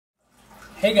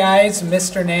Hey guys,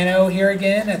 Mr. Nano here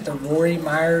again at the Rory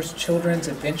Meyers Children's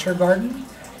Adventure Garden,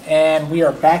 and we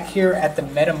are back here at the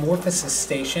Metamorphosis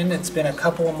Station. It's been a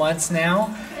couple of months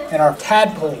now, and our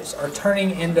tadpoles are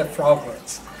turning into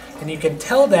froglets. And you can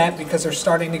tell that because they're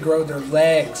starting to grow their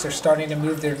legs, they're starting to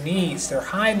move their knees, their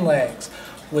hind legs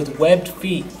with webbed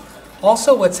feet.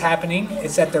 Also what's happening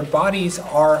is that their bodies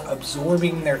are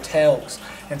absorbing their tails,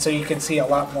 and so you can see a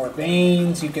lot more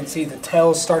veins, you can see the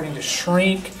tails starting to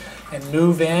shrink and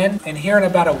move in, and here in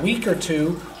about a week or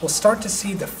two we'll start to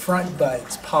see the front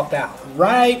buds pop out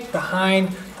right behind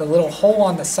the little hole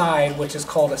on the side, which is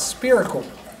called a spiracle.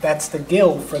 That's the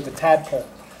gill for the tadpole.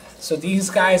 So these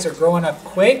guys are growing up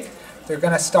quick. They're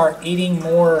going to start eating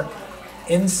more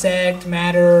insect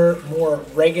matter, more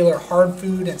regular hard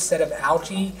food instead of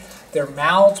algae. Their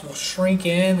mouths will shrink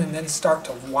in and then start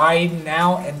to widen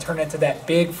out and turn into that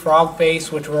big frog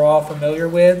face, which we're all familiar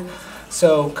with.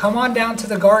 So come on down to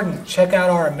the garden, check out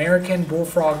our American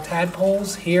bullfrog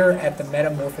tadpoles here at the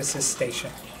Metamorphosis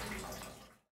Station.